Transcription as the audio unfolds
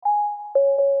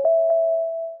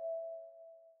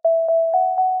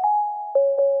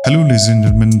Hello, ladies and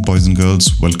gentlemen, boys and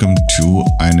girls. Welcome to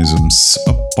Ionisms,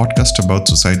 a podcast about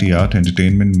society, art,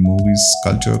 entertainment, movies,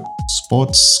 culture,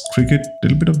 sports, cricket, a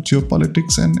little bit of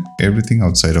geopolitics, and everything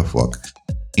outside of work.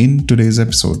 In today's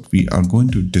episode, we are going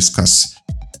to discuss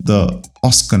the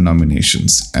Oscar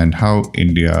nominations and how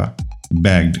India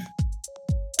bagged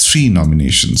 3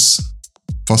 nominations.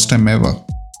 First time ever.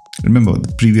 Remember,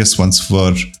 the previous ones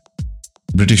were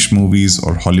British movies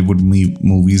or Hollywood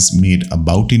movies made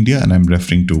about India, and I'm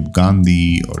referring to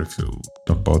Gandhi, or if you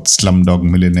talk about Slumdog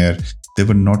Millionaire, they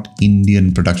were not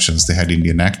Indian productions. They had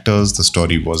Indian actors, the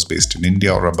story was based in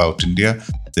India or about India.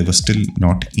 They were still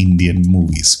not Indian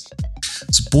movies.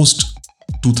 So post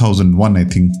 2001, I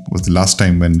think, was the last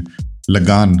time when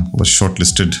Lagan was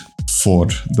shortlisted for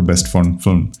the best foreign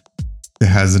film. There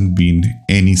hasn't been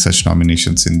any such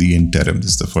nominations in the interim.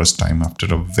 This is the first time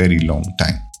after a very long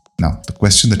time. Now, the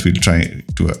question that we'll try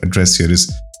to address here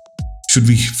is, should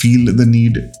we feel the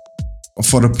need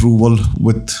for approval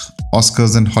with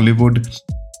Oscars and Hollywood?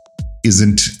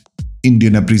 Isn't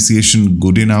Indian appreciation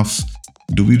good enough?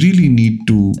 Do we really need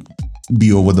to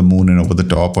be over the moon and over the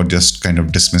top, or just kind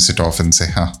of dismiss it off and say,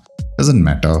 doesn't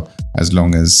matter as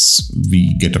long as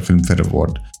we get a Filmfare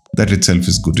Award? That itself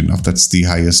is good enough. That's the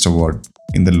highest award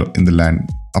in the land,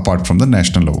 apart from the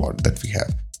national award that we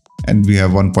have. And we have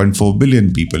 1.4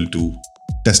 billion people to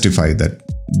testify that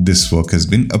this work has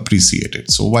been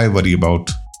appreciated. So why worry about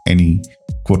any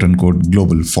quote-unquote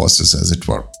global forces, as it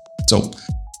were? So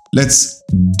let's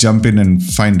jump in and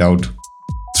find out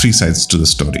 3 sides to the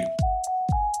story.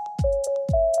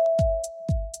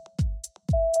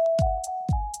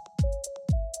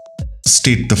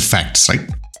 State the facts, right?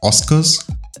 Oscars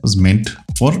was meant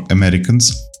for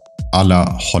Americans a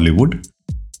la Hollywood,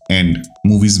 and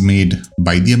movies made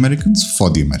by the Americans for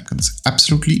the Americans.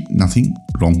 Absolutely nothing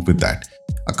wrong with that.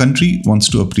 A country wants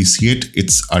to appreciate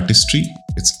its artistry,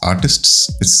 its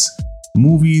artists, its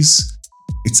movies,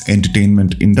 its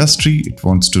entertainment industry. It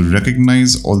wants to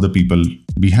recognize all the people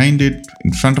behind it,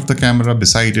 in front of the camera,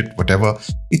 beside it, whatever.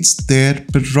 It's their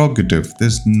prerogative.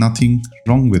 There's nothing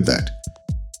wrong with that.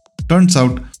 Turns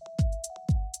out,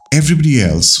 everybody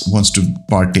else wants to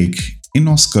partake in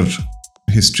Oscar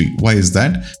history. Why is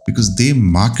that? Because they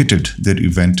marketed their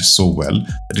event so well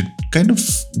that it kind of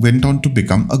went on to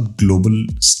become a global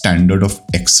standard of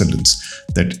excellence.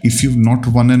 That if you've not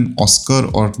won an Oscar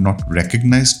or not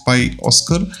recognized by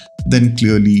Oscar, then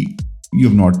clearly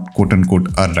you've not quote-unquote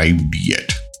arrived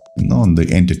yet on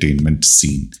the entertainment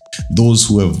scene. Those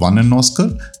who have won an Oscar,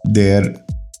 their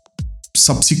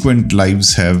subsequent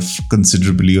lives have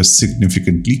considerably or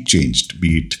significantly changed,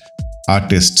 be it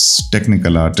artists,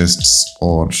 technical artists,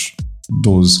 or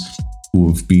those who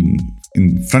have been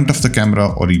in front of the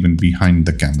camera or even behind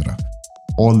the camera.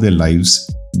 All their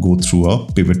lives go through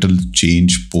a pivotal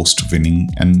change post-winning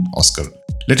an Oscar.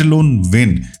 Let alone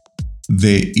win.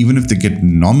 Even if they get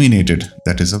nominated,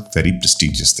 that is a very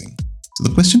prestigious thing. So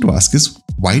the question to ask is,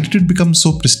 why did it become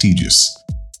so prestigious?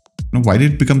 Why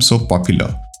did it become so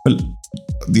popular? Well,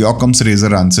 the Occam's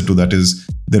razor answer to that is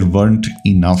there weren't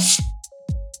enough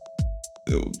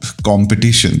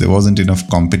competition. There wasn't enough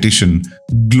competition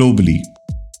globally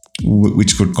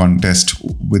which could contest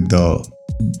with the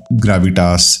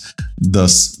gravitas, the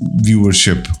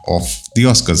viewership of the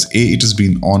Oscars. A, it has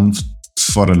been on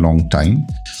for a long time,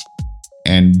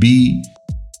 and B,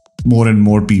 more and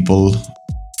more people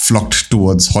flocked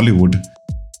towards Hollywood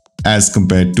as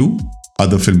compared to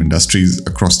other film industries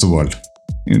across the world.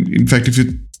 In fact, if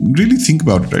you really think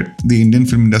about it, right, the Indian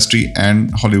film industry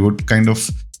and Hollywood kind of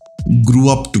grew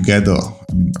up together.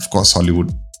 I mean, of course,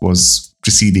 Hollywood was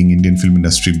preceding Indian film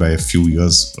industry by a few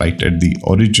years, right at the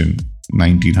origin,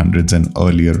 1900s and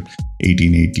earlier,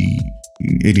 1880,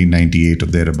 1898 or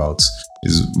thereabouts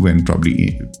is when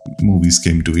probably movies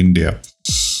came to India.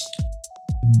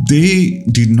 They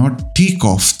did not take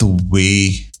off the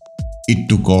way it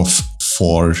took off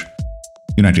for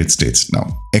United States.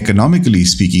 Now, economically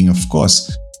speaking, of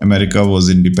course, America was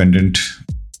independent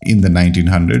in the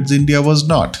 1900s. India was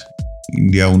not.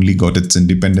 India only got its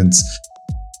independence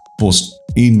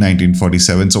in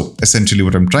 1947. So essentially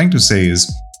what I'm trying to say is,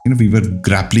 we were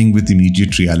grappling with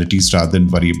immediate realities rather than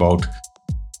worry about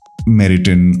merit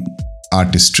in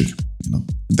artistry.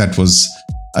 That was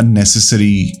a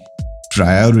necessary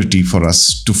priority for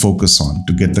us to focus on,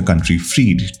 to get the country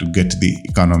freed, to get the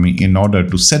economy in order,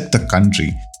 to set the country.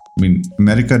 I mean,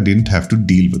 America didn't have to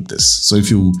deal with this. So if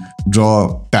you draw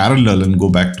a parallel and go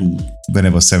back to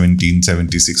whenever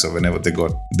 1776 or whenever they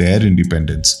got their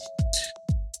independence,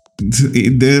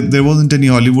 there wasn't any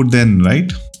Hollywood then,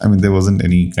 right? I mean, there wasn't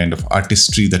any kind of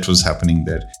artistry that was happening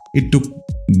there. It took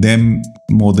them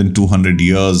more than 200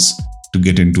 years to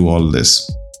get into all this.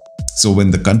 So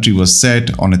when the country was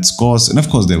set on its course, and of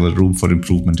course there was room for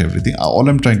improvement, everything. All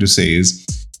I'm trying to say is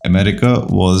America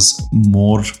was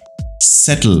more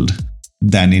settled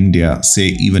than India, say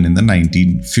even in the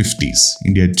 1950s.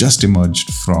 India just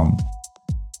emerged from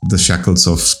the shackles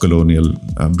of colonial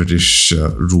British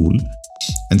rule.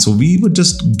 And so we were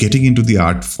just getting into the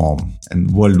art form,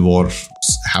 and World War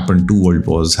happened, 2 World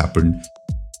Wars happened.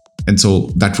 And so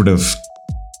that would have,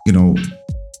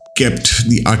 kept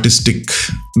the artistic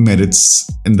merits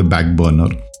in the back burner.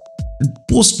 And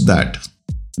post that,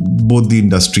 both the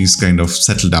industries kind of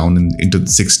settled down into the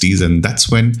 60s, and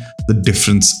that's when the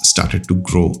difference started to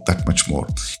grow that much more.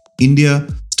 India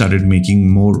started making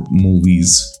more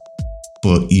movies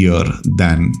per year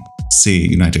than, say,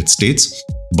 United States,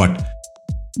 but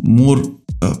more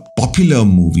popular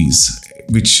movies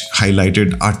which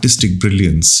highlighted artistic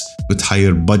brilliance with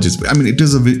higher budgets. I mean,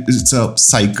 it's a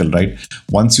cycle, right?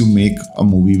 Once you make a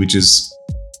movie which is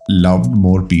loved,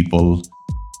 more people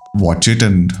watch it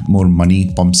and more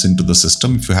money pumps into the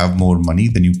system. If you have more money,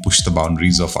 then you push the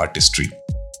boundaries of artistry.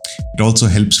 It also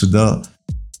helps with the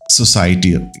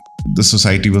society. The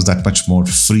society was that much more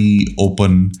free,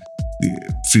 open,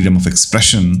 freedom of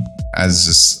expression, as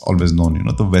is always known.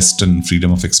 The Western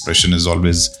freedom of expression is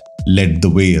always led the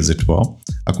way, as it were,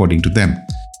 according to them.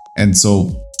 And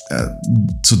so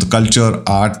the culture,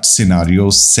 art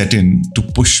scenarios set in to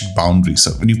push boundaries.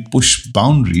 So when you push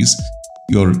boundaries,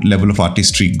 your level of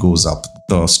artistry goes up.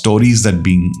 The stories that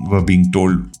were being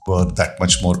told were that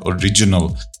much more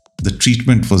original. The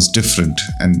treatment was different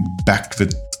and backed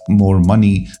with more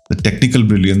money. The technical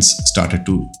brilliance started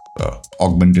to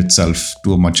augment itself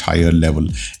to a much higher level.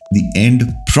 The end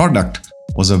product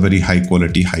was a very high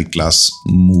quality, high class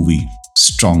movie,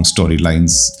 strong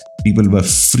storylines. People were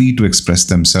free to express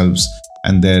themselves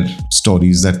and their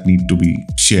stories that need to be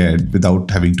shared without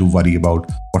having to worry about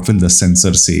what will the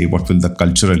censor say, what will the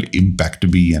cultural impact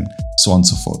be, and so on and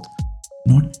so forth.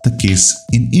 Not the case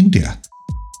in India.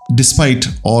 Despite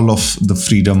all of the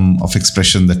freedom of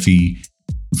expression that we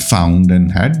found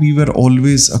and had, we were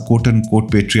always a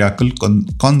quote-unquote patriarchal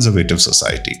conservative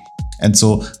society. And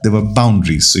so there were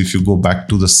boundaries. So if you go back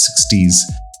to the 60s,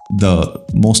 the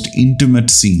most intimate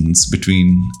scenes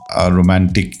between a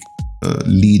romantic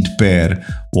lead pair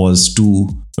was 2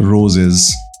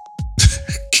 roses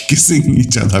kissing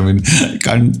each other. I mean,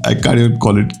 I can't even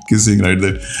call it kissing, right?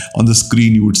 That on the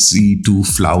screen you would see 2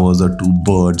 flowers or 2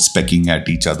 birds pecking at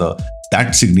each other.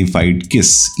 That signified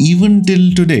kiss. Even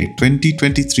till today,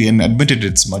 2023, and admitted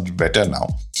it's much better now,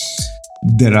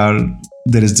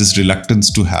 there is this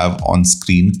reluctance to have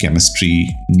on-screen chemistry,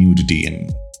 nudity,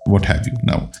 and what have you.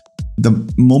 Now, the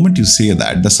moment you say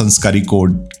that, the Sanskari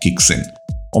code kicks in.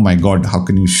 Oh my God, how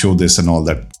can you show this and all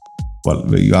that?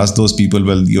 Well, you ask those people,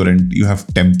 well, you have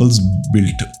temples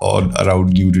built all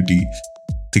around nudity.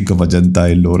 Think of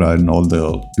Ajanta, Ellora, and all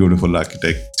the beautiful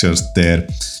architectures there.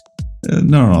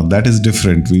 No, that is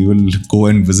different. We will go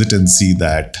and visit and see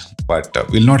that, but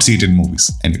we'll not see it in movies.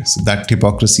 Anyway, so that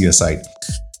hypocrisy aside,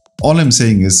 all I'm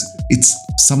saying is it's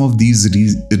some of these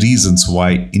reasons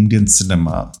why Indian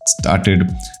cinema started,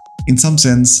 in some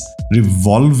sense,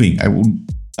 revolving.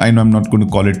 I know I'm not going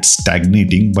to call it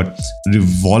stagnating, but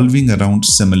revolving around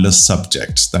similar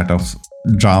subjects, that of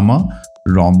drama,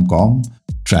 rom-com,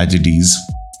 tragedies,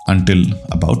 until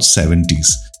about 70s.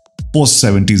 Post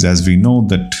 70s, as we know,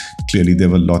 that clearly there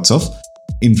were lots of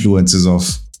influences of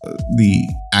the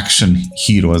action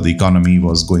hero. The economy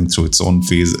was going through its own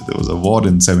phase. There was a war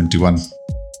in 71,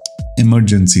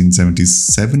 emergency in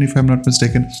 77, if I'm not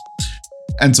mistaken.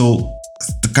 And so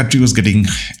the country was getting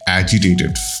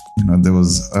agitated. There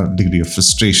was a degree of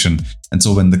frustration. And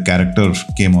so when the character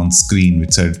came on screen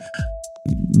which said,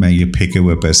 "मैं ये फेंके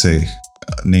हुए पैसे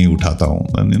नहीं उठाता हूँ,"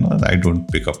 and I don't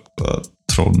pick up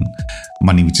thrown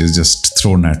money which is just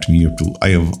thrown at me. I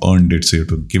have earned it, so you have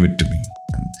to give it to me.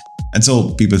 And so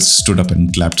people stood up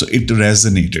and clapped. So it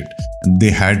resonated, and they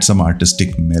had some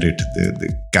artistic merit. They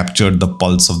captured the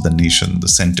pulse of the nation, the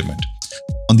sentiment.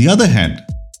 On the other hand,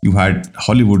 you had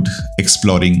Hollywood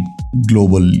exploring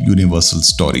global, universal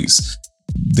stories.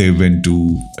 They went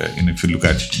to, if you look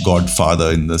at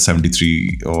Godfather in the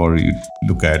 73, or you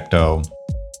look at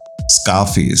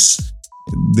Scarface,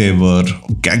 they were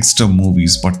gangster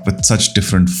movies, but with such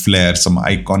different flair, some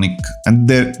iconic, and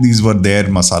these were their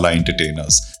masala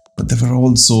entertainers. But there were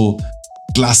also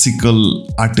classical,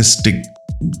 artistic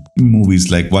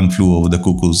movies like One Flew Over the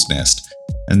Cuckoo's Nest.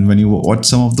 And when you watch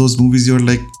some of those movies, you're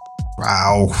like,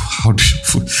 wow,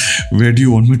 where do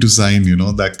you want me to sign?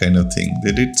 That kind of thing.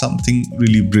 They did something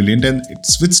really brilliant, and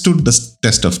it's withstood the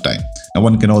test of time. Now,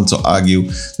 one can also argue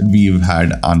that we have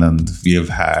had Anand, we have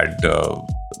had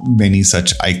many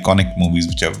such iconic movies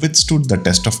which have withstood the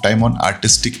test of time on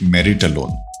artistic merit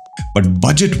alone. But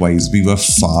budget-wise, we were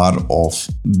far off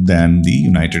than the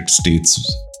United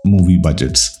States movie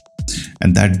budgets.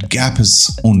 And that gap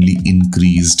has only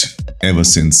increased ever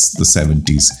since the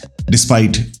 70s.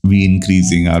 Despite we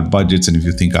increasing our budgets, and if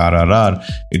you think RRR,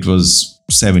 it was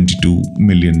 $72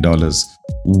 million,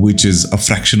 which is a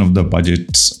fraction of the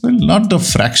budget. Well, not the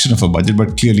fraction of a budget,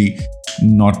 but clearly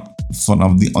not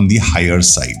on the higher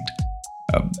side.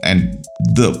 And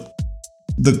the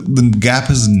gap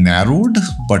has narrowed,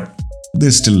 but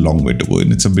there's still a long way to go,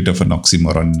 and it's a bit of an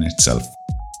oxymoron in itself.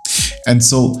 And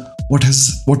so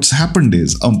what's happened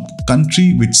is a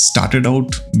country which started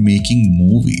out making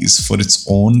movies for its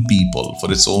own people,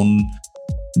 for its own,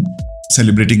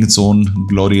 celebrating its own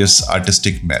glorious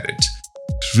artistic merit,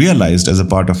 realized as a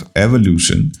part of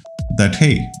evolution that,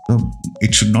 hey,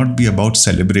 it should not be about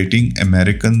celebrating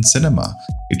American cinema.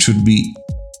 It should be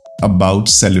about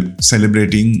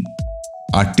celebrating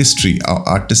artistry, or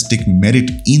artistic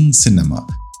merit in cinema,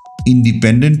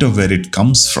 independent of where it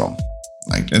comes from.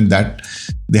 Right? And that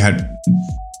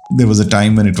there was a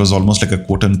time when it was almost like a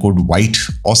quote-unquote white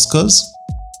Oscars,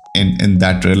 and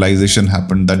that realization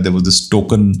happened that there was this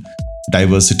token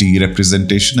diversity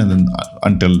representation, and then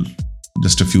until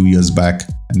just a few years back,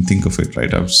 and think of it,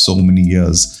 right, after so many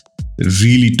years, they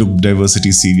really took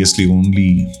diversity seriously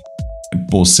only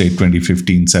post, say,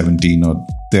 2015, 17 or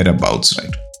thereabouts,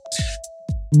 right?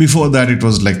 Before that, it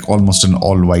was like almost an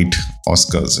all-white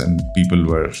Oscars, and people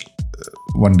were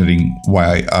wondering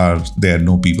why are there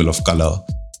no people of color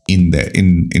in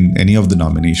any of the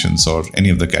nominations or any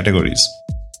of the categories.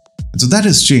 So that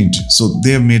has changed. So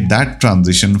they have made that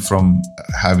transition from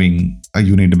having a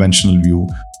unidimensional view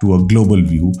to a global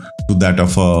view, to that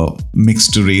of a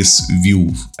mixed race view,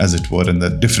 as it were, and the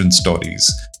different stories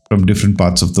from different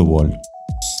parts of the world.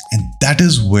 And that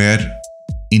is where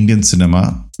Indian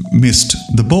cinema missed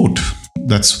the boat.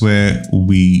 That's where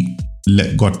we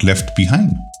got left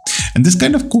behind. And this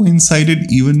kind of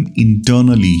coincided even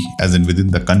internally, as in within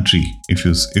the country, if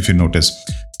you notice.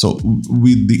 So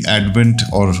with the advent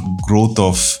or growth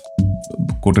of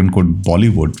quote-unquote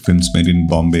Bollywood, films made in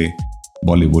Bombay,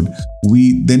 Bollywood,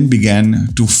 we then began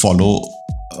to follow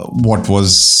what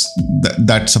was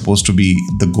that supposed to be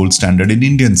the gold standard in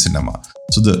Indian cinema.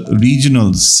 So the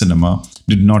regional cinema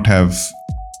did not have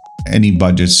any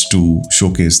budgets to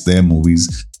showcase their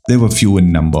movies. They were few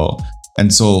in number.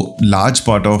 And so large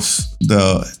part of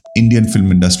the Indian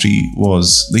film industry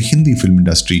was the Hindi film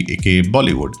industry, aka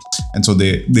Bollywood. And so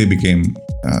they became,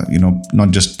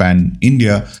 not just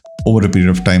pan-India. Over a period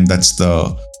of time, that's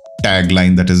the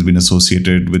tagline that has been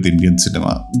associated with Indian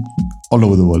cinema all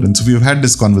over the world. And so we've had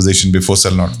this conversation before, so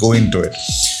I'll not go into it.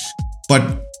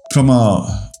 But from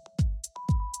a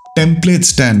template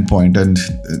standpoint, and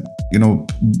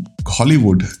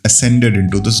Hollywood ascended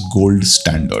into this gold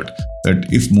standard that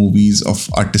if movies of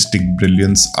artistic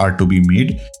brilliance are to be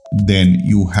made, then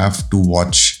you have to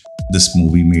watch this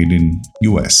movie made in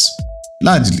US.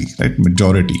 Largely, right?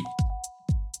 Majority.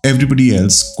 Everybody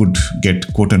else could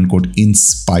get quote-unquote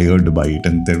inspired by it,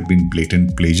 and there have been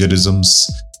blatant plagiarisms.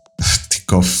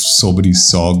 Think of so many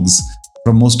songs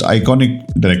from most iconic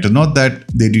directors. Not that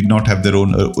they did not have their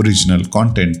own original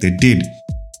content, they did.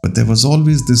 But there was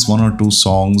always this one or two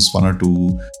songs, one or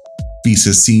two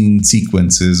pieces, scene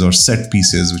sequences or set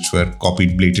pieces which were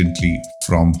copied blatantly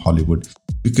from Hollywood.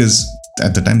 Because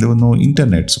at the time there was no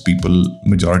internet, so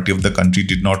majority of the country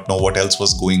did not know what else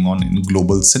was going on in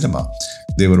global cinema.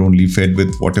 They were only fed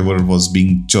with whatever was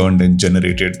being churned and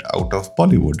generated out of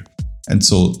Bollywood. And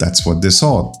so that's what they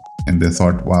saw. And they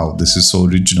thought, wow, this is so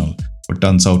original. But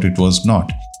turns out it was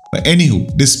not. But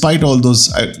anywho, despite all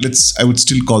those, I would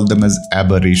still call them as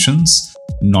aberrations,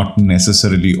 not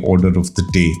necessarily order of the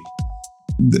day.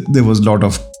 There was a lot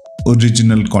of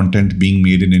original content being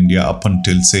made in India up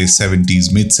until, say,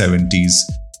 70s, mid-70s.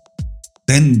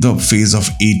 Then the phase of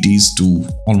 80s to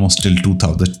almost till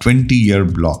 2000, 20-year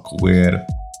block where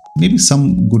maybe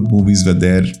some good movies were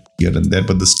there here and there,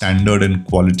 but the standard and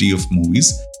quality of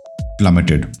movies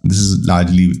plummeted. This is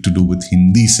largely to do with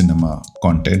Hindi cinema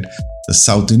content. The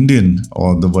South Indian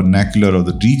or the vernacular or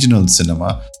the regional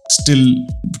cinema still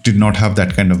did not have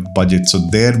that kind of budget. So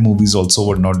their movies also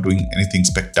were not doing anything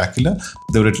spectacular.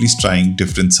 They were at least trying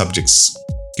different subjects.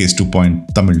 Case to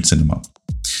point, Tamil cinema.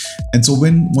 And so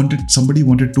when somebody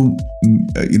wanted to,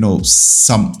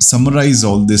 summarize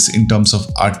all this in terms of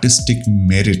artistic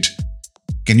merit,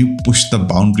 can you push the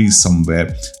boundaries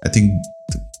somewhere? I think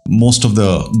most of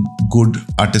the good,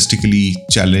 artistically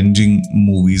challenging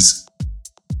movies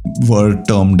were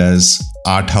termed as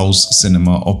art house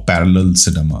cinema or parallel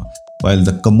cinema, while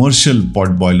the commercial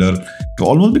potboiler to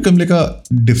almost become like a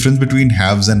difference between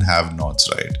haves and have-nots,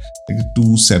 right? Like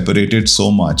two separated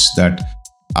so much that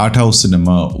art house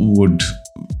cinema would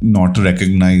not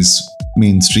recognize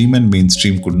mainstream and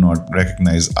mainstream could not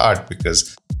recognize art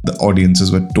because the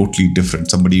audiences were totally different.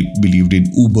 Somebody believed in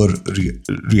uber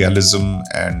realism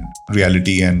and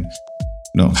reality and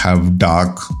have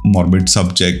dark morbid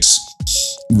subjects,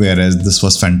 whereas this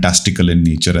was fantastical in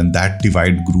nature, and that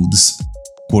divide grew. This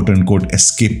quote unquote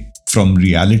escape from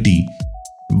reality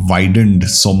widened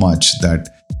so much that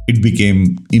it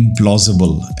became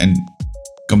implausible and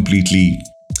completely,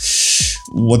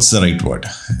 what's the right word?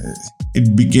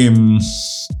 It became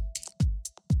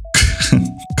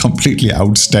completely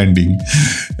outstanding,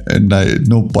 and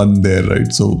no pun there,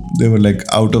 right? So they were like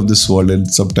out of this world, and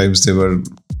sometimes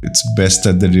it's best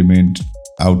that they remained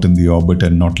out in the orbit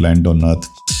and not land on Earth.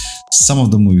 Some of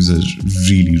the movies are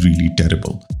really, really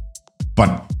terrible,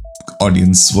 but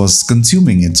audience was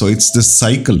consuming it. So it's this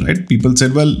cycle, right? People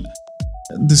said, well,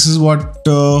 this is what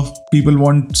people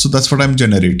want, so that's what I'm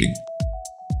generating.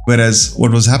 Whereas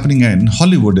what was happening in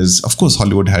Hollywood is, of course,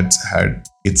 Hollywood had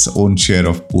its own share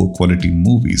of poor quality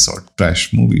movies or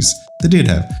trash movies. They did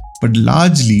have. But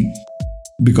largely,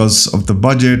 because of the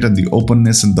budget and the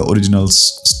openness and the original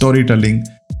storytelling,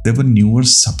 there were newer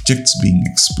subjects being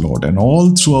explored. And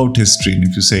all throughout history, and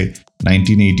if you say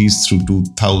 1980s through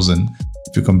 2000,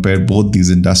 if you compare both these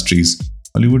industries,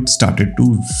 Hollywood started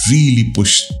to really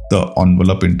push the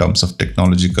envelope in terms of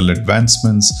technological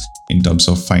advancements, in terms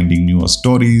of finding newer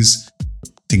stories.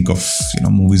 Think of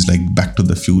movies like Back to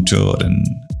the Future and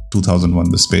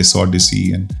 2001: The Space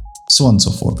Odyssey and so on and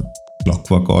so forth.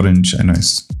 Clockwork Orange. I know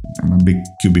I'm a big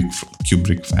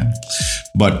Kubrick fan,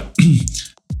 but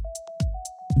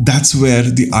that's where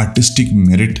the artistic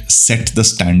merit set the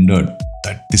standard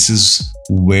that this is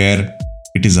where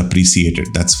it is appreciated.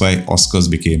 That's why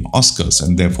Oscars became Oscars,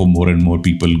 and therefore more and more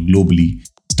people globally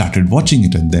started watching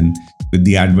it. And then with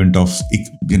the advent of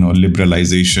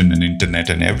liberalization and internet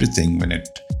and everything, when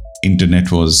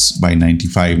internet was by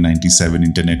 95, 97,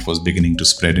 internet was beginning to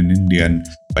spread in India, and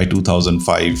by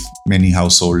 2005 many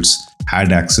households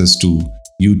had access to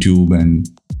YouTube, and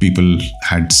people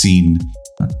had seen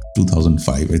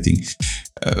 2005, I think,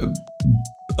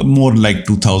 more like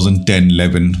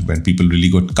 2010-11, when people really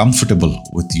got comfortable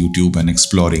with YouTube and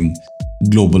exploring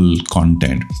global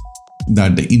content,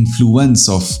 that the influence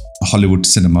of Hollywood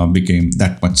cinema became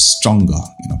that much stronger.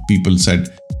 People said,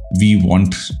 we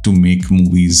want to make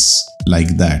movies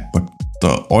like that. But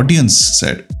the audience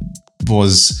said,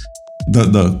 was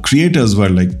the creators were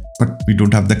like, but we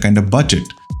don't have that kind of budget.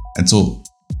 And so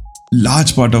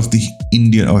large part of the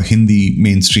Indian or Hindi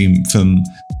mainstream film,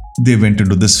 they went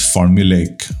into this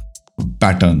formulaic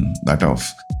pattern that of,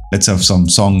 let's have some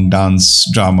song, dance,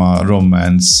 drama,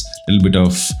 romance, a little bit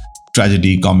of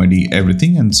tragedy, comedy,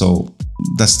 everything. And so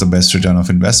that's the best return of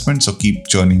investment. So keep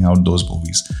churning out those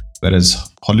movies.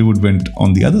 Whereas Hollywood went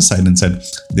on the other side and said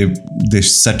they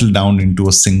settled down into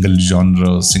a single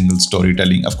genre, single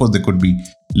storytelling. Of course, there could be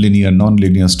linear,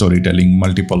 non-linear storytelling,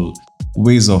 multiple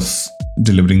ways of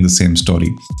delivering the same story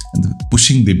and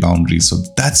pushing the boundaries. So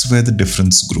that's where the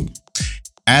difference grew.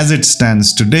 As it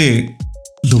stands today,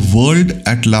 the world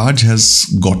at large has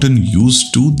gotten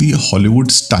used to the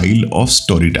Hollywood style of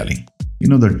storytelling.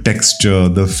 The texture,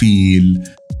 the feel,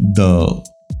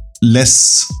 the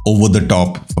less over the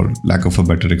top, for lack of a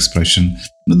better expression,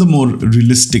 the more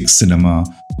realistic cinema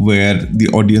where the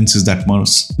audience is that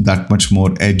much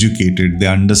more educated. They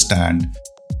understand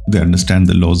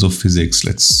the laws of physics.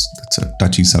 That's a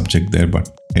touchy subject there, but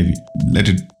maybe let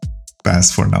it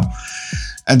pass for now.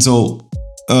 And so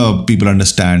people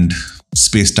understand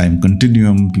space-time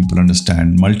continuum, people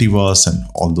understand multiverse and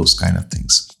all those kind of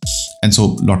things. And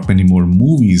so lot many more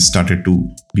movies started to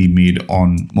be made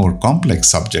on more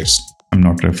complex subjects. I'm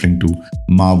not referring to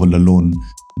Marvel alone,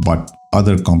 but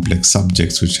other complex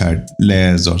subjects which had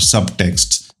layers or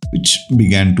subtexts, which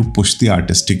began to push the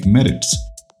artistic merits.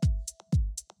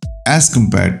 As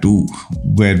compared to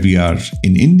where we are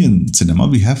in Indian cinema,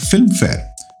 we have Filmfare,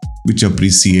 which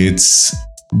appreciates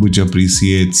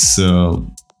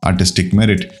artistic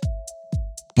merit,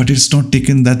 but it's not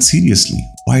taken that seriously.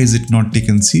 Why is it not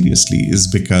taken seriously? Is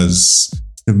because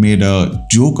they've made a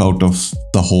joke out of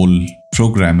the whole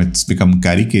program. It's become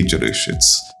caricaturish.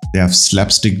 They have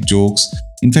slapstick jokes.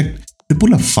 In fact, they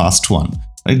pull a fast one,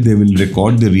 right? They will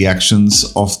record the reactions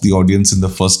of the audience in the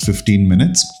first 15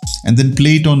 minutes and then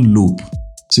play it on loop.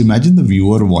 So imagine the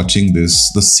viewer watching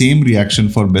this, the same reaction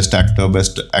for best actor,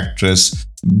 best actress,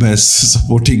 best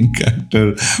supporting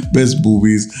actor, best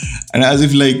movies, and as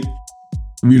if like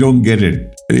we don't get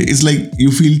it. It's like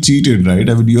you feel cheated, right?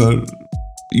 I mean,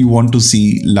 you want to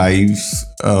see live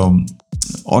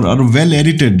or a well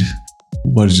edited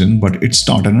version, but it's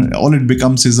not, and all it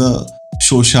becomes is a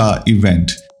shosha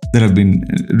event. There have been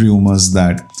rumors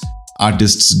that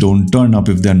artists don't turn up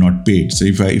if they're not paid. So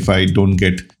if I don't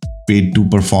get paid to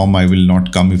perform, I will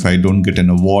not come. If I don't get an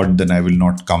award, then I will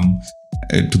not come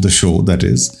to the show. That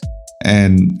is,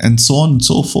 and so on and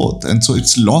so forth. And so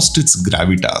it's lost its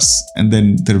gravitas. And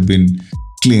then there have been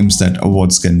claims that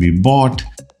awards can be bought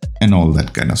and all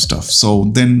that kind of stuff.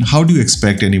 So then how do you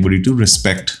expect anybody to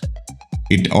respect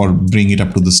it or bring it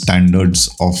up to the standards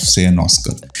of, say, an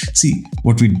Oscar? See,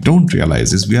 what we don't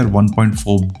realize is we are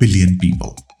 1.4 billion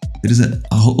people. There is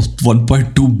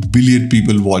 1.2 billion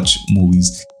people watch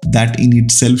movies. That in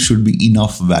itself should be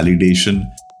enough validation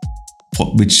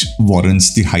for which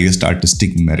warrants the highest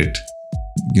artistic merit.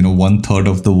 1/3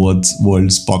 of the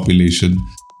world's population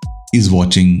is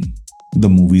watching the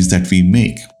movies that we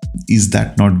make. Is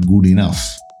that not good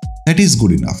enough? That is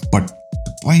good enough. But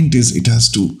the point is, it has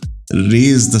to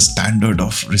raise the standard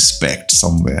of respect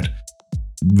somewhere.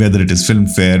 Whether it is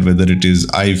Filmfare, whether it is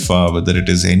IFA, whether it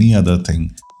is any other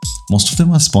thing. Most of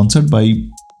them are sponsored by,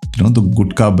 the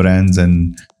gutka brands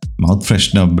and mouth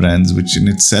freshener brands, which in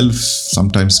itself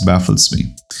sometimes baffles me.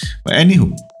 But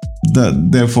anywho,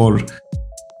 therefore,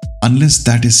 unless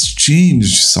that is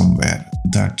changed somewhere,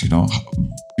 that,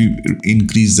 we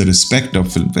increase the respect of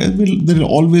Filmfare, there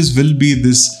always will be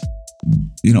this,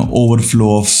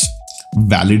 overflow of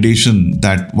validation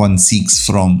that one seeks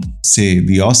from, say,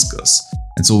 the Oscars.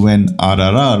 And so when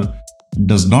RRR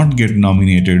does not get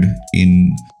nominated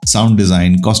in sound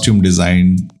design, costume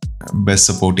design, best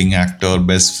supporting actor,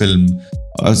 best film,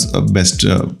 best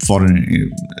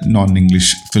foreign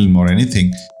non-English film or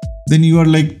anything, then you are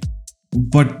like,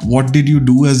 but what did you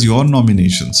do as your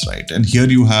nominations, right? And here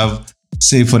you have,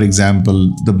 say, for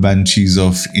example, The Banshees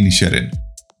of Inisherin.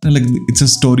 Like, it's a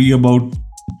story about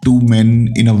two men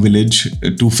in a village,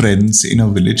 two friends in a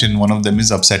village, and one of them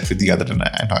is upset with the other. And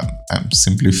I'm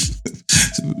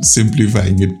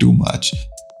simplifying it too much.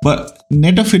 But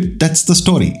net of it, that's the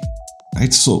story,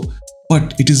 right? So,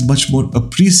 but it is much more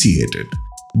appreciated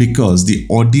because the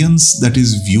audience that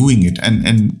is viewing it, and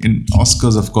in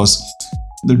Oscars, of course,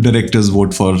 the directors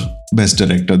vote for best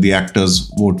director, the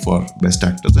actors vote for best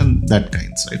actors, and that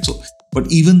kinds, right? So, but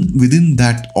even within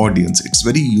that audience, it's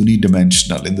very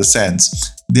unidimensional in the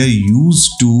sense they're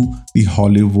used to the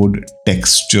Hollywood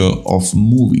texture of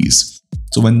movies.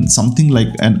 So when something like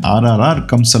an RRR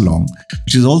comes along,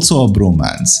 which is also a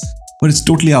bromance, but it's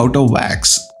totally out of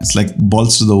wax. It's like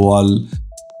balls to the wall,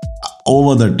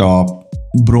 over the top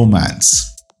bromance.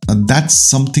 And that's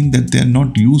something that they're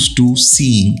not used to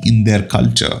seeing in their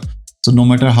culture. So no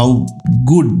matter how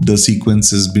good the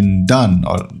sequence has been done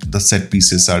or the set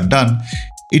pieces are done,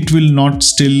 it will not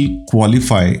still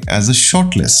qualify as a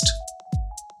shortlist.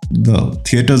 The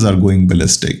theaters are going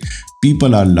ballistic.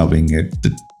 People are loving it.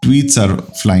 The tweets are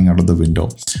flying out of the window.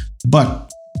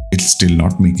 But it'll still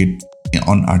not make it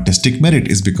on artistic merit.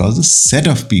 Is because the set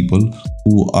of people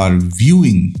who are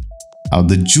viewing,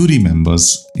 the jury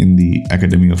members in the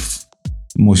Academy of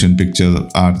Motion Picture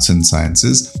Arts and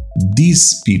Sciences,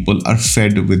 these people are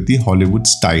fed with the Hollywood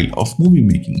style of movie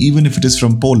making. Even if it is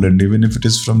from Poland, even if it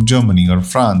is from Germany or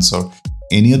France or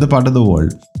any other part of the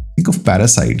world. Think of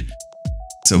Parasite.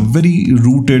 It's a very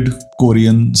rooted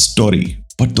Korean story,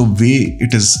 but the way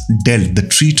it is dealt, the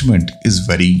treatment is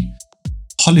very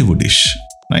Hollywoodish,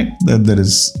 right? There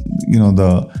is,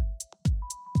 the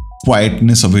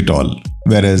quietness of it all.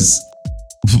 Whereas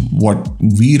what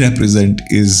we represent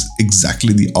is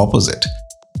exactly the opposite.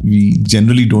 We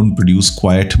generally don't produce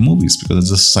quiet movies because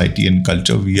as a society and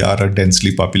culture, we are a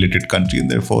densely populated country and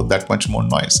therefore that much more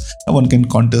noise. No one can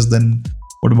contest. Then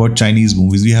what about Chinese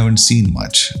movies? We haven't seen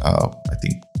much. I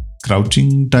think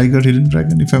Crouching Tiger, Hidden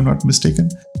Dragon, if I'm not mistaken.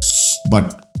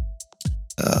 But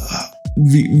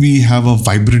we have a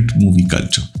vibrant movie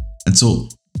culture. And so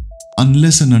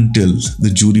unless and until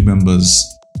the jury members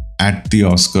at the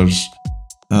Oscars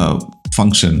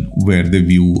function where they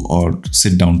view or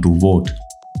sit down to vote,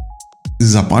 this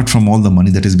is apart from all the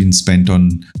money that has been spent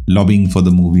on lobbying for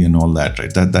the movie and all that,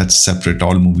 right? That's separate.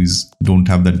 All movies don't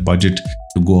have that budget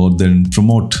to go out there and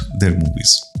promote their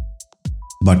movies.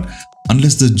 But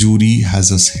unless the jury has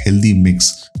a healthy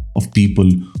mix of people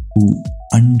who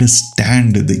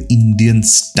understand the Indian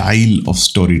style of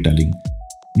storytelling,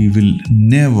 we will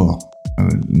never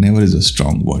is a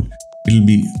strong word. It'll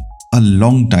be a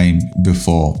long time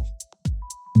before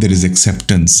there is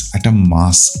acceptance at a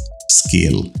mass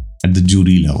scale at the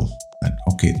jury level that,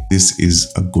 okay, this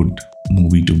is a good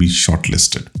movie to be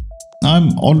shortlisted.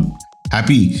 I'm all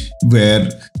happy where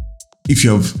if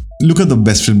you have, look at the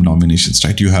best film nominations,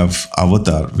 right? You have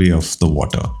Avatar, Way of the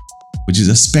Water, which is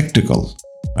a spectacle,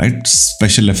 right?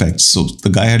 Special effects. So the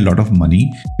guy had a lot of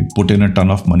money. He put in a ton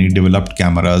of money, developed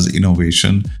cameras,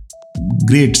 innovation,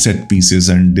 great set pieces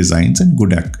and designs, and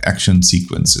good action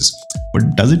sequences.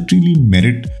 But does it really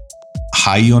merit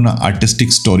high on an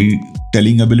artistic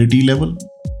storytelling ability level?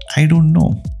 I don't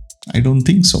know. I don't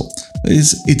think so.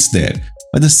 It's there.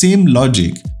 By the same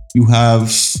logic, you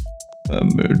have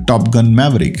Top Gun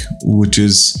Maverick, which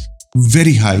is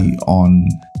very high on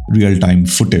real-time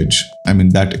footage. I mean,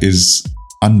 that is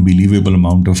unbelievable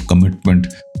amount of commitment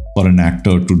for an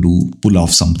actor to pull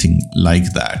off something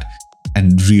like that.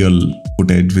 And real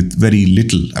footage with very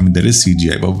little. I mean, there is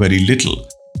CGI, but very little.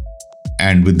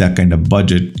 And with that kind of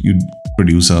budget, you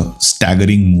produce a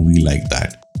staggering movie like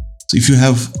that. So if you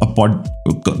have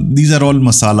these are all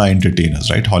masala entertainers,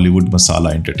 right? Hollywood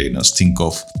masala entertainers. Think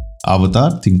of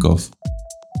Avatar, think of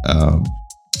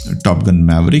Top Gun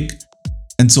Maverick.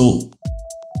 And so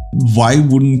why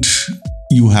wouldn't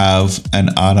you have an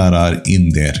RRR in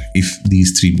there if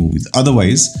these three movies?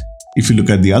 Otherwise, if you look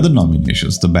at the other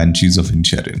nominations, the Banshees of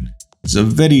Inisherin, it's a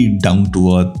very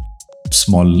down-to-earth,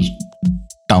 small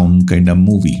town kind of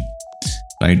movie,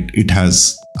 right? It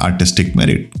has artistic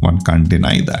merit. One can't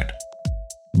deny that.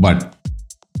 But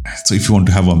so if you want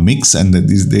to have a mix, and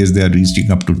these days they are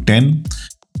reaching up to 10,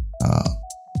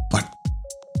 but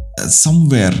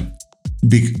somewhere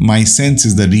my sense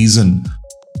is the reason,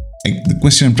 like the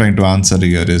question I'm trying to answer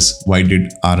here is, why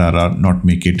did RRR not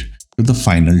make it to the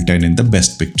final 10 in the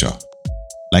best picture?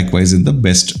 Likewise, in the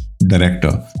best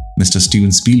director, Mr.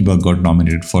 Steven Spielberg got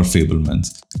nominated for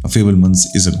Fabelmans. Fabelmans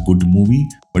is a good movie,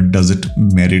 but does it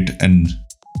merit an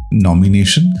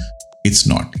nomination? It's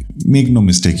not. Make no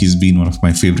mistake, he's been one of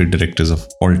my favorite directors of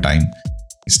all time.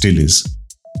 He still is.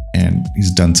 And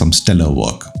he's done some stellar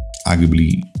work.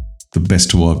 Arguably the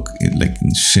best work like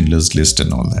in Schindler's List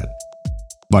and all that.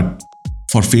 But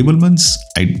for Fabelmans,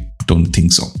 I don't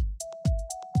think so.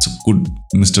 So could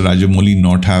Mr. Rajamouli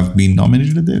not have been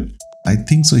nominated there? I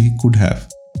think so, he could have.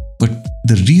 But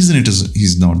the reason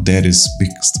he's not there is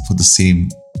because for the same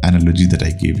analogy that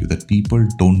I gave you, that people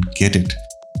don't get it.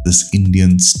 This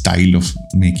Indian style of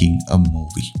making a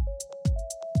movie.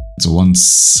 So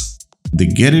once they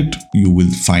get it, you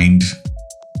will find,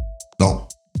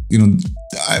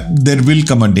 there will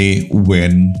come a day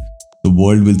when the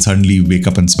world will suddenly wake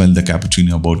up and smell the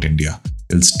cappuccino about India.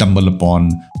 They'll stumble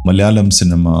upon Malayalam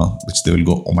cinema, which they will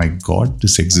go, oh my God,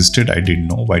 this existed, I didn't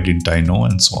know, why didn't I know,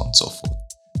 and so on and so forth.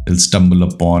 They'll stumble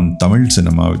upon Tamil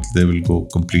cinema, which they will go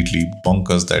completely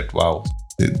bonkers that, wow,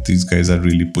 these guys are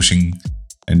really pushing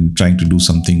and trying to do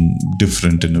something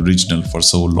different and original for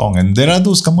so long. And there are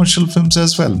those commercial films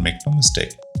as well, make no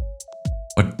mistake.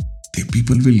 But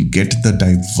people will get the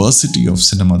diversity of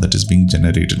cinema that is being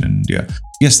generated in India.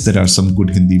 Yes, there are some good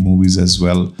Hindi movies as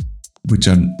well, which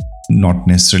are not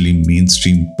necessarily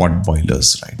mainstream pot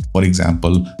boilers, right? For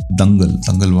example, Dangal.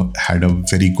 Dangal had a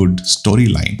very good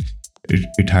storyline.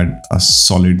 It had a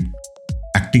solid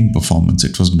acting performance.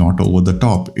 It was not over the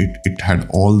top. It had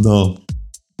all the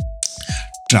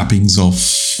trappings of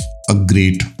a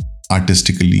great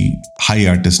high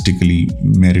artistically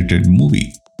merited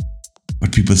movie.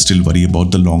 But people still worry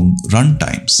about the long run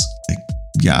times.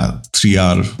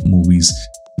 3-hour movies.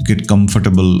 You get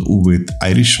comfortable with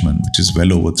Irishman, which is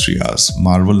well over 3 hours.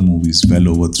 Marvel movies, well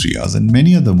over 3 hours. And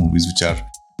many other movies which are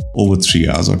over 3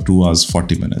 hours or 2 hours,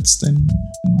 40 minutes. Then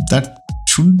that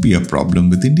shouldn't be a problem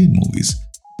with Indian movies.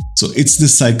 So it's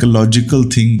this psychological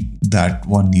thing that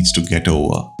one needs to get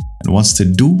over. And once they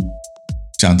do,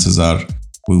 chances are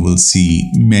we will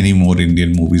see many more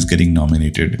Indian movies getting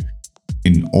nominated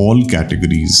in all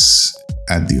categories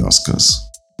at the Oscars.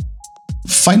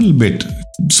 Final bit.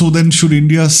 So then should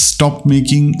India stop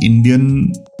making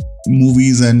Indian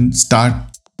movies and start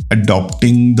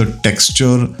adopting the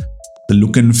texture, the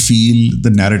look and feel, the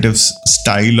narrative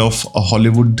style of a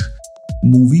Hollywood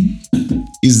movie?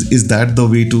 Is that the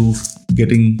way to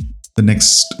getting the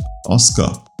next Oscar?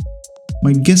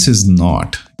 My guess is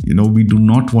not. We do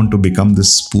not want to become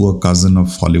this poor cousin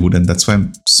of Hollywood, and that's why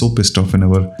I'm so pissed off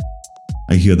whenever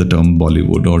I hear the term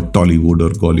Bollywood or Tollywood or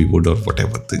Gollywood or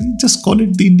whatever. Just call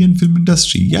it the Indian film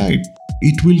industry. Yeah,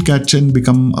 it will catch and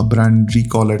become a brand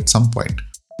recall at some point.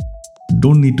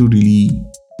 Don't need to really...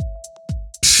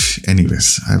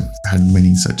 Anyways, I've had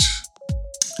many such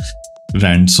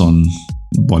rants on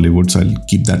Bollywood, so I'll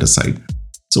keep that aside.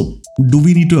 So, do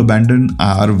we need to abandon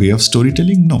our way of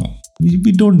storytelling? No.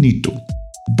 We don't need to.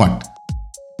 But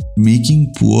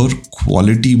making poor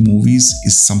quality movies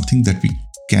is something that we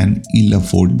can ill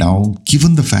afford now,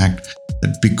 given the fact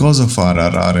that because of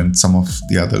RRR and some of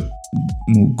the other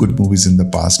good movies in the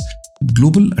past,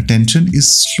 global attention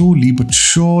is slowly but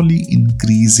surely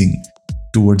increasing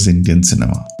towards Indian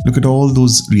cinema. Look at all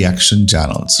those reaction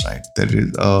channels, right? There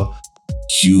is a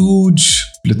huge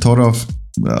plethora of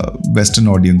Western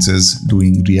audiences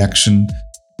doing reaction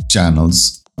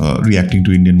channels, reacting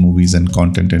to Indian movies and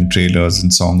content and trailers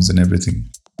and songs and everything.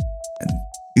 And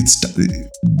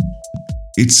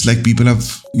it's like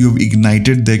you've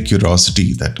ignited their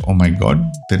curiosity that, oh my god,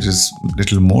 there is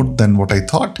little more than what I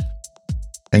thought.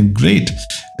 And great,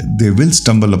 they will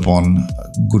stumble upon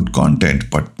good content,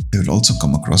 but they will also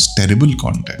come across terrible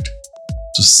content.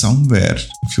 So somewhere,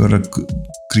 if you're a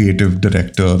creative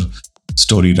director,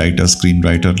 story writer,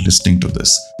 screenwriter listening to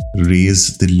this,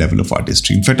 raise the level of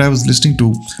artistry. In fact, I was listening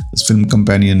to this Film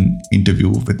Companion interview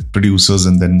with producers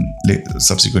and then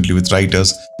subsequently with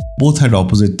writers. Both had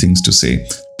opposite things to say.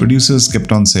 Producers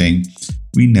kept on saying,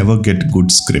 we never get good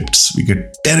scripts. We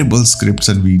get terrible scripts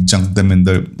and we junk them in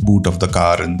the boot of the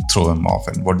car and throw them off.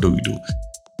 And what do we do?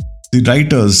 The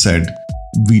writers said,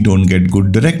 we don't get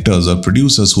good directors or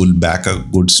producers who will back a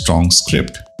good, strong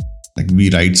script. Like, we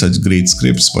write such great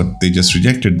scripts, but they just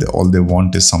reject it. All they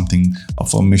want is something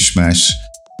of a mishmash,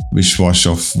 wishwash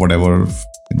of whatever,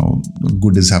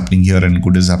 good is happening here and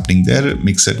good is happening there.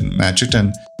 Mix it, match it,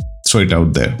 and throw it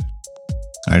out there.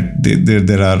 Right?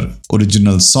 There are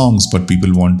original songs, but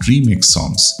people want remix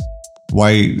songs.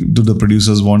 Why do the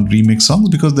producers want remix songs?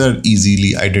 Because they're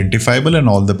easily identifiable and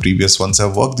all the previous ones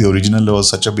have worked. The original was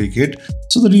such a big hit,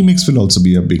 so the remix will also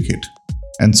be a big hit.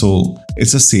 And so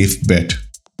it's a safe bet.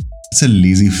 It's a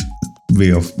lazy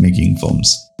way of making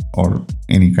films or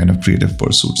any kind of creative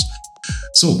pursuits.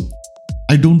 So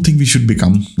I don't think we should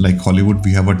become like Hollywood.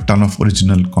 We have a ton of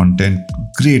original content,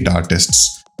 great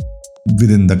artists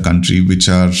within the country which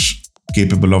are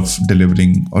capable of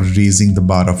delivering or raising the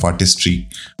bar of artistry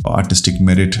or artistic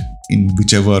merit in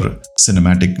whichever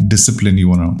cinematic discipline you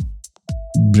want to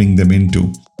bring them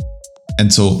into.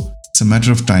 And so it's a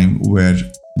matter of time where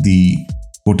the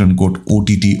quote-unquote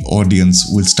OTT audience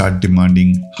will start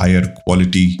demanding higher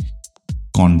quality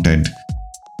content.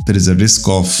 There is a risk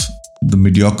of the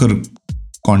mediocre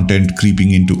content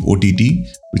creeping into OTT,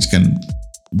 which can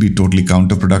be totally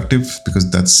counterproductive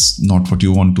because that's not what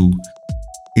you want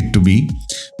it to be.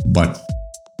 But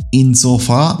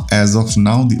insofar as of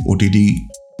now, the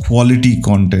OTT quality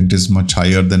content is much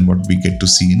higher than what we get to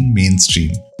see in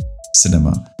mainstream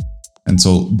cinema. And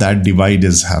so that divide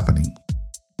is happening.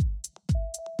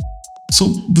 So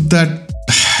with that,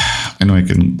 I know I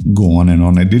can go on and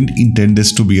on. I didn't intend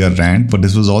this to be a rant, but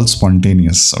this was all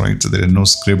spontaneous. All right. So there is no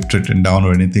script written down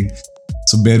or anything.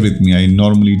 So bear with me. I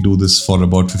normally do this for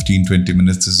about 15-20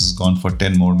 minutes. This has gone for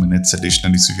 10 more minutes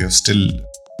additionally. So if you're still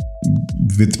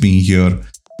with me here,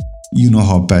 you know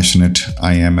how passionate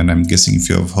I am. And I'm guessing if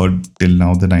you have heard till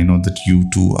now, then I know that you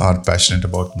too are passionate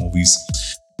about movies.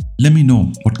 Let me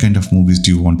know, what kind of movies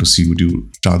do you want to see? Would you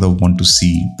rather want to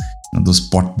see those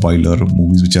pot boiler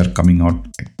movies which are coming out?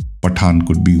 Pathaan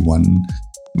could be one,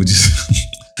 which is,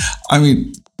 I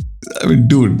mean,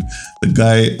 dude, the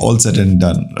guy, all said and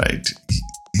done, right?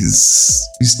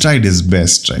 He's tried his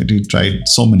best, right? He tried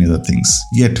so many other things.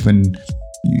 Yet when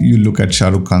you look at Shah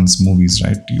Rukh Khan's movies,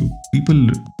 right? People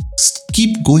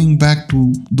keep going back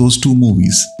to those two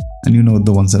movies, and you know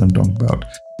the ones that I'm talking about.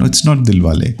 No, it's not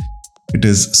Dilwale. It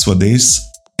is Swades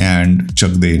and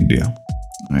Chak De India,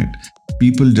 right?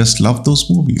 People just love those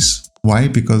movies. Why?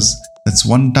 Because that's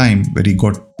one time where he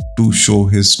got to show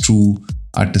his true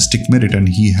artistic merit, and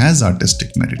he has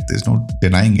artistic merit. There's no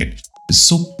denying it. He's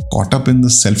so caught up in the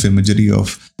self-imagery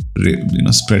of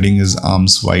spreading his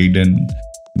arms wide and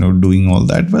doing all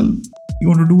that. Well, you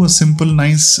want to do a simple,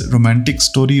 nice romantic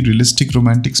story, realistic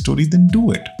romantic story, then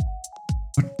do it.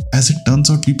 But as it turns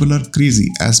out, people are crazy,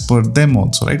 as per them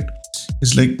also, right?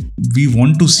 It's like we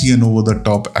want to see an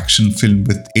over-the-top action film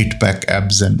with 8-pack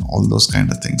abs and all those kind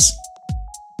of things.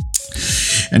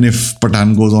 And if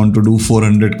Pathaan goes on to do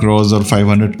 400 crores or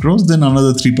 500 crores, then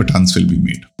another 3 Pathans will be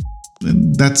made.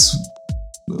 And that's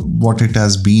what it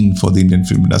has been for the Indian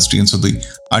film industry. And so the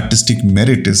artistic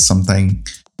merit is something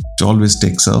which always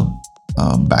takes a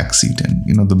backseat.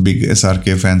 And the big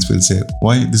SRK fans will say,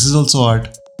 why? This is also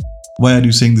art. Why are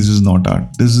you saying this is not art?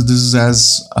 This is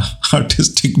as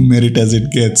artistic merit as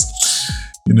it gets.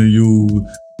 You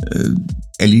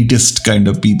elitist kind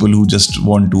of people who just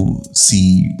want to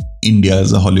see India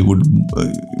as a Hollywood,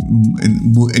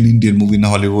 an Indian movie in a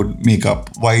Hollywood makeup.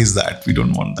 Why is that? We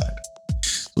don't want that.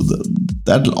 So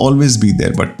that'll always be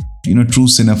there. But true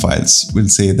cinephiles will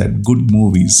say that good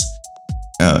movies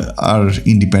are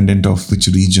independent of which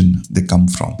region they come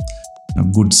from.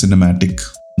 Good cinematic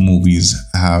movies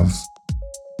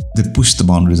they push the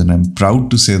boundaries, and I'm proud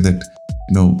to say that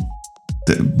the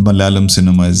Malayalam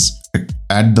cinema is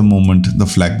at the moment the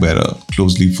flag bearer,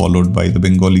 closely followed by the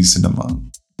Bengali cinema.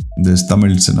 There's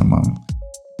Tamil cinema,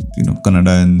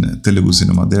 Kannada and Telugu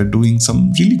cinema. They're doing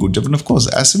some really good job, and of course,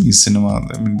 Assamese cinema.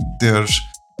 I mean, they're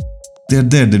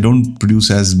there. They don't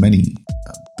produce as many.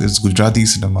 There's Gujarati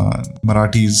cinema,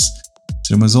 Marathis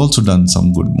cinema has also done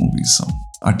some good movies, some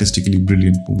artistically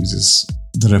brilliant movies is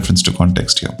the reference to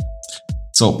context here.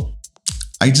 So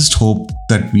I just hope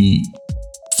that we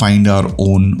find our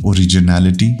own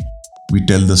originality. We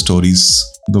tell the stories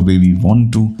the way we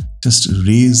want to. Just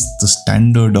raise the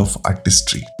standard of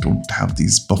artistry. Don't have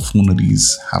these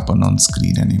buffooneries happen on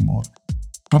screen anymore.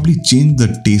 Probably change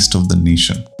the taste of the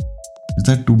nation. Is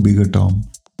that too big a term?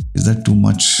 Is that too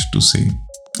much to say?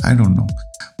 I don't know.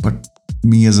 But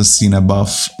me as a cine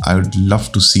buff, I would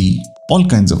love to see all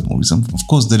kinds of movies. And of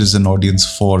course, there is an audience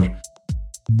for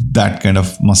that kind of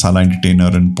masala entertainer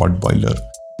and pot boiler.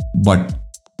 But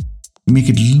make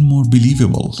it a little more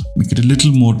believable. Make it a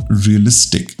little more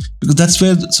realistic. Because that's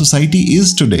where society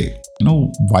is today.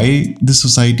 Why this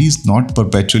society is not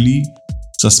perpetually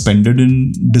suspended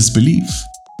in disbelief.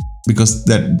 Because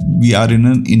that we are in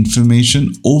an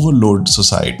information overload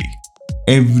society.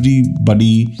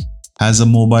 Everybody has a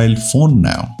mobile phone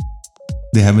now.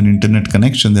 They have an internet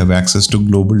connection. They have access to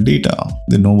global data.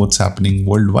 They know what's happening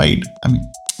worldwide. I mean,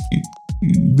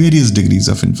 various degrees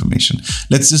of information.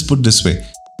 Let's just put it this way.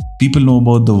 People know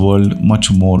about the world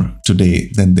much more today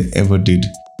than they ever did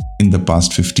in the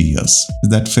past 50 years. Is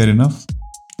that fair enough?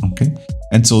 Okay.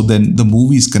 And so then the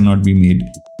movies cannot be made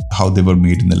how they were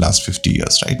made in the last 50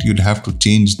 years, right? You'd have to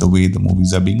change the way the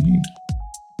movies are being made.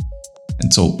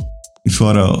 And so if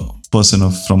you're a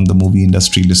person from the movie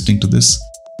industry listening to this,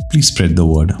 please spread the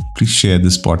word. Please share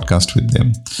this podcast with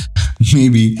them.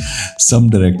 Maybe some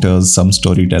directors, some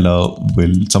storyteller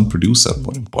some producer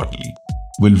more importantly,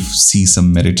 will see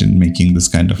some merit in making this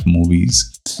kind of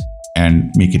movies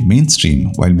and make it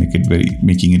mainstream while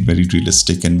making it very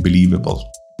realistic and believable.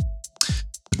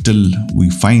 Till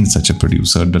we find such a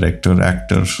producer, director,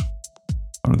 actor,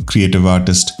 or a creative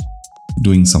artist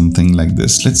doing something like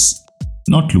this, let's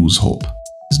not lose hope.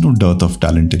 There's no dearth of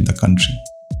talent in the country.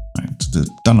 Right? There's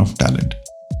a ton of talent.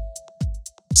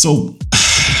 So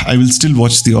I will still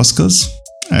watch the Oscars.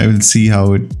 I will see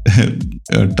how it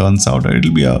turns out.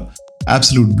 It'll be an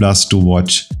absolute blast to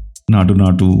watch Natu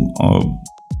Natu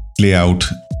play out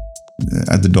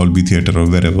at the Dolby Theatre or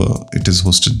wherever it is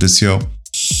hosted this year.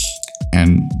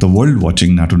 And the world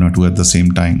watching Natu Natu at the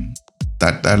same time.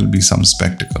 That'll be some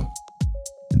spectacle.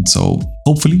 And so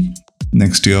hopefully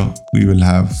next year we will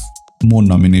have more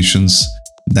nominations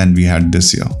than we had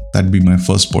this year. That'd be my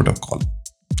first port of call.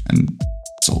 And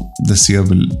so this year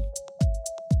will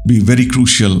be very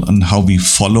crucial on how we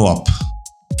follow up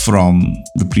from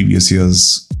the previous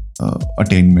year's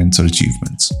attainments or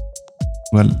achievements.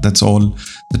 Well, that's all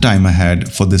the time I had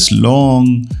for this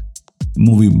long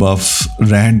movie buff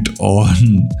rant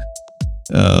on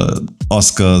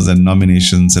Oscars and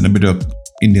nominations and a bit of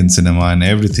Indian cinema and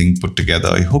everything put together.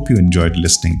 I hope you enjoyed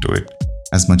listening to it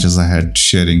as much as I had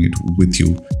sharing it with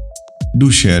you.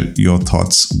 Do share your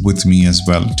thoughts with me as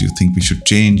well. Do you think we should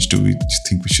change? Do you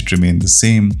think we should remain the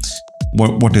same?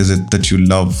 What is it that you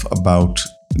love about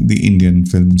the Indian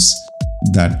films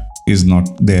that is not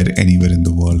there anywhere in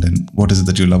the world? And what is it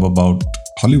that you love about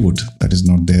Hollywood that is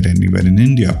not there anywhere in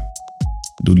India?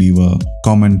 Do leave a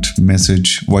comment,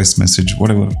 message, voice message,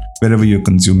 whatever, wherever you're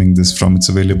consuming this from. It's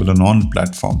available on all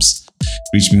platforms.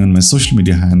 Reach me on my social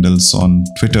media handles on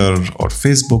Twitter or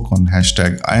Facebook on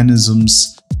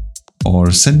 #Ionisms,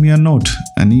 or send me a note,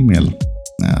 an email.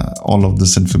 All of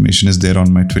this information is there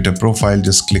on my Twitter profile.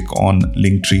 Just click on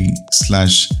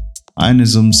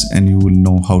linktree/Ionisms and you will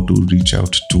know how to reach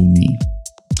out to me.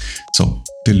 So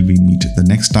till we meet the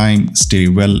next time, stay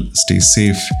well, stay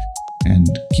safe, and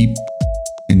keep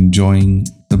enjoying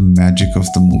the magic of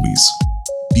the movies.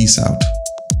 Peace out.